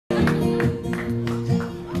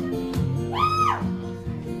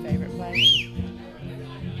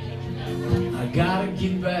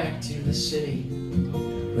get back to the city,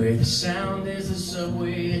 where the sound is the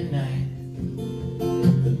subway at night.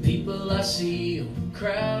 The people I see on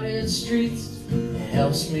crowded streets, it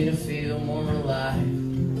helps me to feel more alive.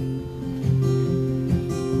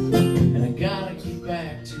 And I gotta get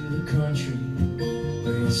back to the country,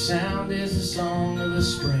 where the sound is the song of the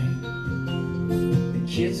spring.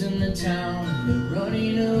 The kids in the town, they're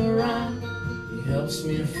running around, it helps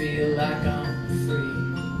me to feel like I'm free.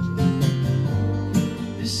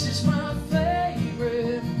 This is my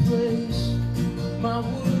favorite place, my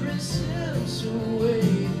worries slips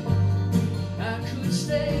away. I could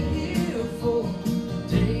stay here for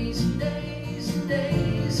days and days and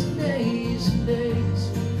days and days and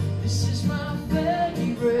days. This is my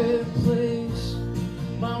favorite place,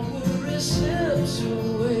 my worries slips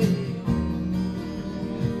away.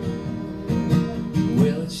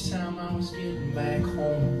 Well, each time I was getting back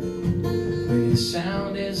home, where the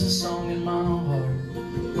sound is a song in my heart.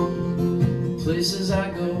 Places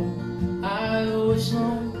I go, I always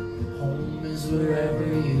know home is wherever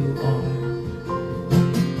you are.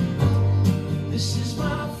 This is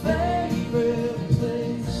my favorite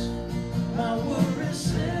place, my worries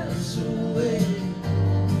slips away.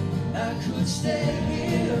 I could stay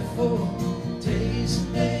here for days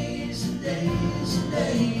and days and days and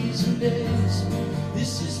days and days.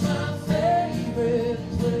 This is my favorite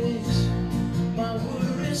place, my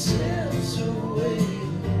worries slips away.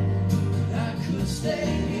 Stay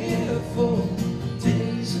here for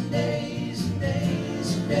days and days and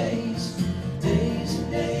days and days, days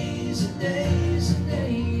and days and days and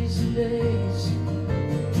days and days.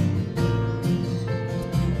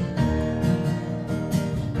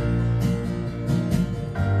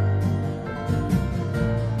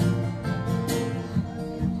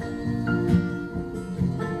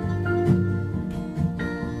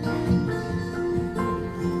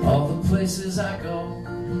 All the places I go,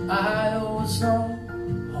 I always know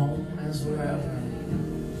home is wherever.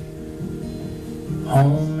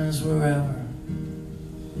 Home is wherever.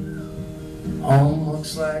 Home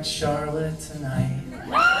looks like Charlotte tonight.